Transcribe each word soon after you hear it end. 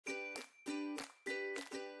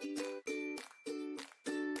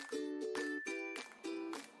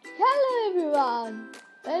everyone,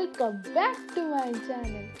 welcome back to my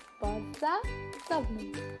channel Parsa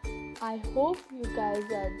Sabni. I hope you guys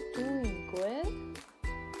are doing well.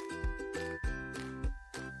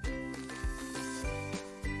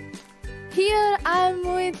 Here I am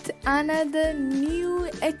with another new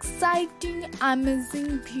exciting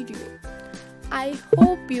amazing video. I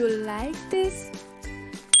hope you like this.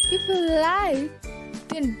 If you like,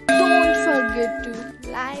 then don't forget to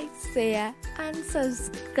like, share and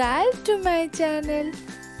subscribe to my channel,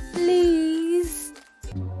 please.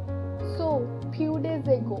 So, few days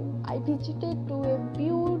ago, I visited to a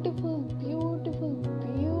beautiful hill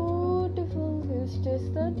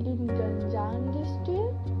station in Ganjam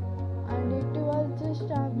district, and it was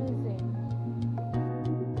just amazing.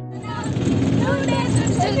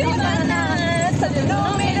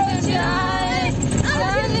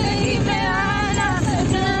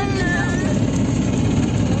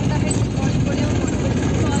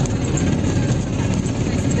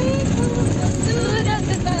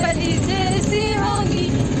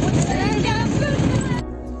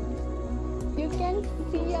 You can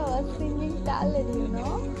see our singing talent, you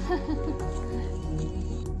know.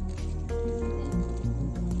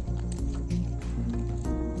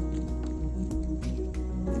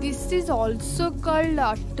 This is also called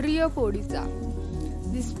Tree of Odisha.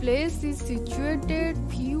 This place is situated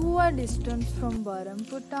fewer distance from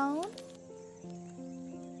Berhampur town.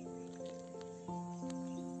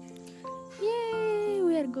 Yay!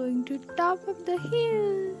 We are going to top of the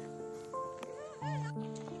hill.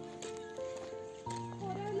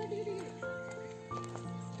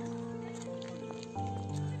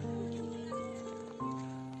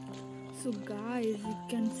 So guys, you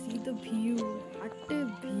can see the view. What a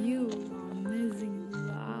view! Amazing!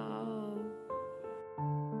 Wow!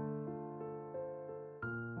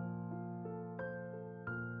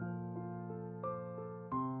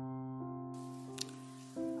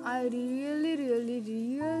 I really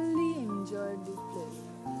enjoyed this place.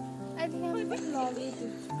 I think I'm in love with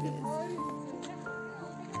this place.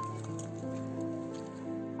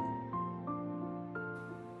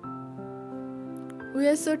 We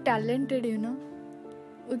are so talented, you know.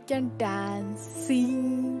 We can dance,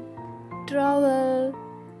 sing, travel,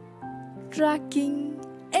 trekking,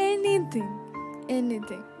 anything.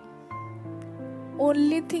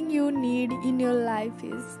 Only thing you need in your life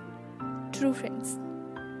is true friends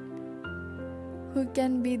who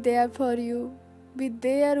can be there for you, be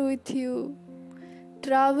there with you,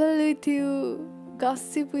 travel with you,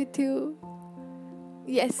 gossip with you.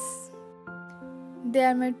 Yes, they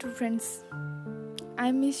are my true friends.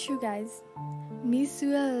 I miss you guys. Miss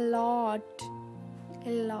you a lot.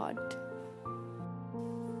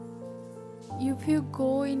 If you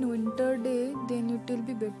go in winter day, then it will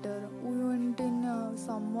be better. We went in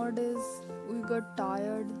summer days, we got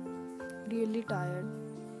tired, really tired.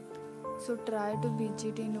 So try to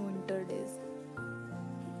visit in winter days.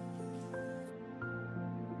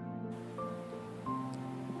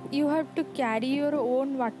 You have to carry your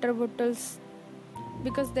own water bottles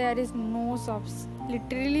because there is no shops,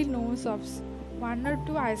 literally no shops. One or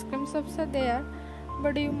two ice cream shops are there,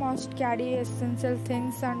 but you must carry essential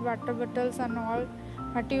things and water bottles and all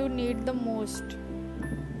what you need the most.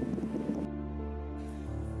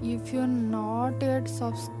 If you're not yet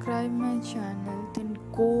subscribe my channel, then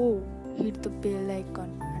go hit the bell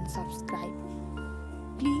icon and subscribe,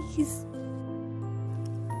 please.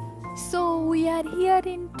 So we are here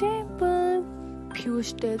in temple, few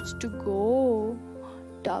steps to go,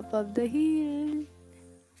 top of the hill.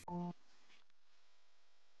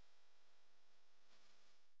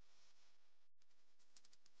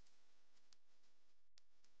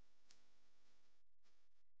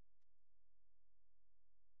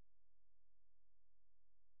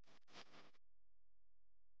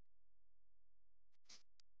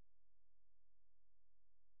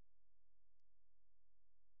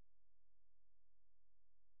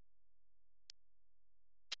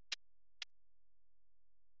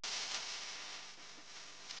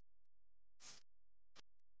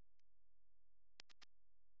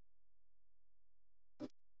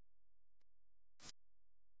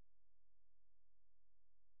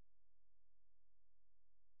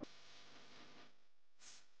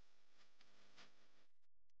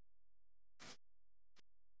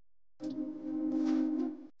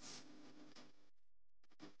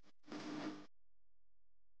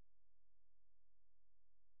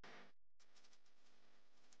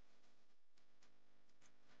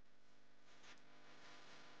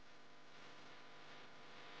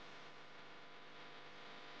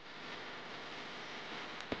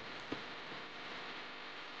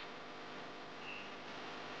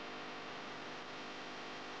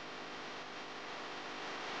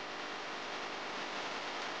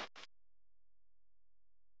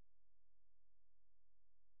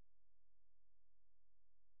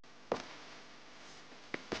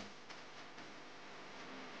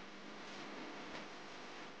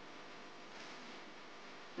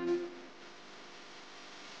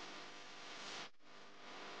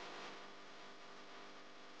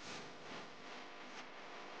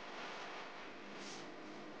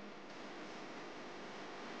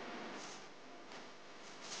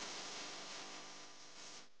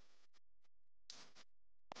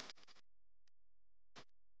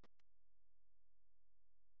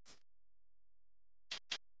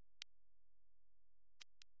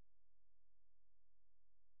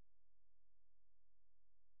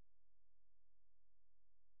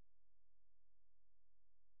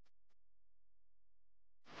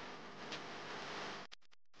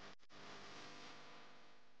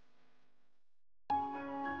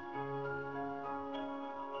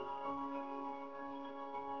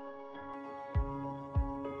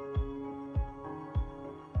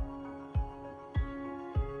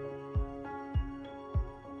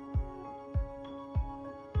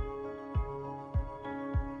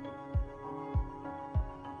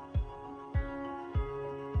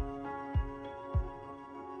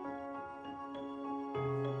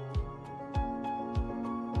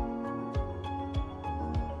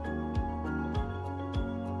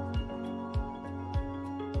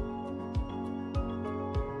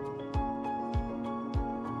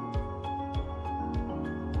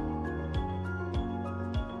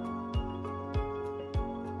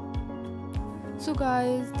 So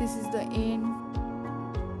guys, this is the end.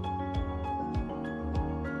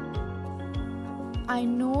 I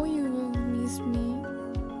know you will miss me.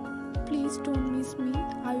 Please don't miss me.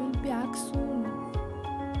 I will be back soon.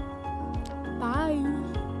 Bye.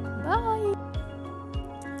 Bye.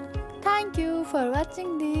 Thank you for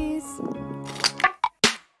watching this.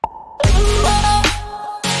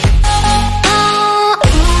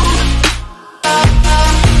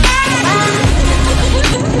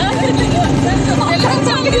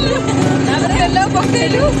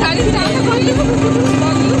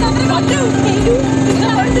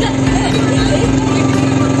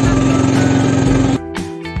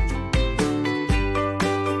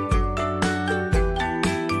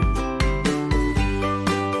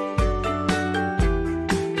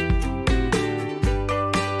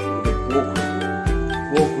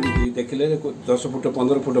 देखिले 10 foot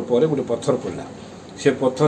 15 foot पर गोटे पत्थर पड़ा से पत्थर